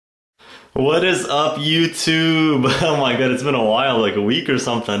What is up, YouTube? Oh my god, it's been a while, like a week or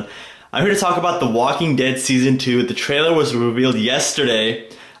something. I'm here to talk about The Walking Dead Season 2. The trailer was revealed yesterday.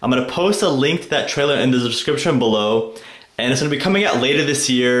 I'm going to post a link to that trailer in the description below. And it's going to be coming out later this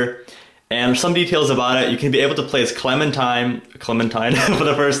year. And some details about it. You can be able to play as Clementine for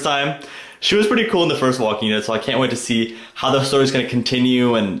the first time. She was pretty cool in the first Walking Dead, so I can't wait to see how the story's going to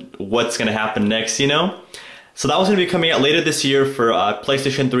continue and what's going to happen next, you know? So that was going to be coming out later this year for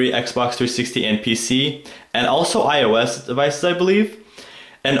PlayStation 3, Xbox 360, and PC, and also iOS devices, I believe.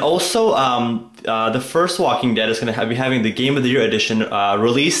 And also, the first Walking Dead is going to be having the Game of the Year edition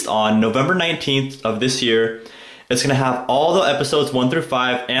released on November 19th of this year. It's going to have all the episodes 1 through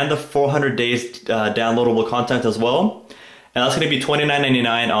 5 and the 400 days downloadable content as well. And that's going to be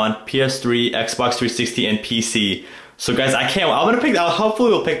 $29.99 on PS3, Xbox 360, and PC. So guys, hopefully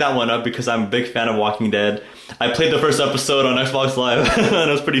we'll pick that one up because I'm a big fan of Walking Dead. I played the first episode on Xbox Live and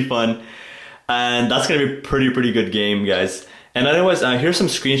it was pretty fun. And that's gonna be a pretty good game, guys. And anyways, here's some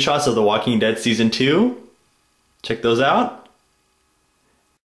screenshots of The Walking Dead Season 2. Check those out.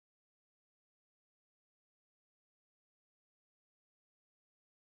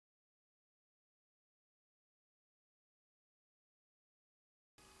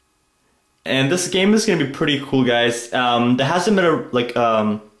 And this game is gonna be pretty cool, guys. There hasn't been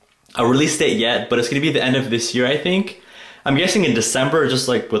a release date yet, but it's gonna be the end of this year, I think. I'm guessing in December, just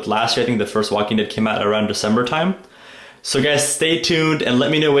like with last year. I think the first Walking Dead came out around December time. So guys, stay tuned and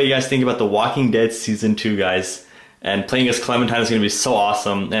let me know what you guys think about The Walking Dead Season 2, guys. And playing as Clementine is gonna be so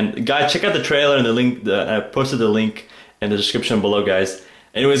awesome. And guys, check out the trailer and the link. I posted the link in the description below, guys.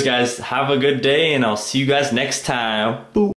 Anyways, guys, have a good day, and I'll see you guys next time. Boo.